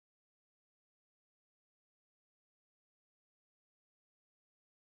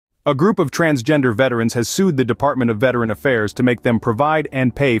A group of transgender veterans has sued the Department of Veteran Affairs to make them provide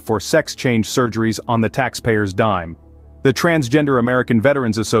and pay for sex change surgeries on the taxpayer's dime. The Transgender American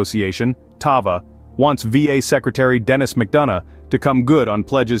Veterans Association, TAVA, wants VA Secretary Dennis McDonough to come good on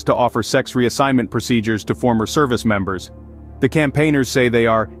pledges to offer sex reassignment procedures to former service members. The campaigners say they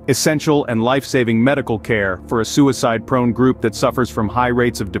are essential and life-saving medical care for a suicide-prone group that suffers from high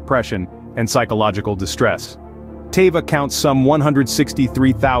rates of depression and psychological distress. TAVA counts some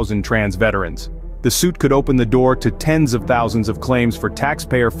 163,000 trans veterans. The suit could open the door to tens of thousands of claims for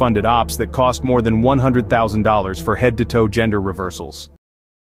taxpayer-funded ops that cost more than $100,000 for head-to-toe gender reversals.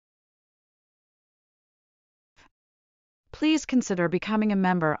 Please consider becoming a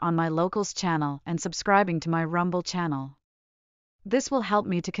member on my Locals channel and subscribing to my Rumble channel. This will help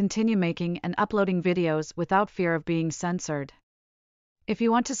me to continue making and uploading videos without fear of being censored. If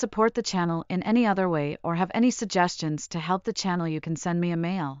you want to support the channel in any other way or have any suggestions to help the channel, you can send me a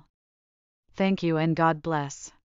mail. Thank you and God bless.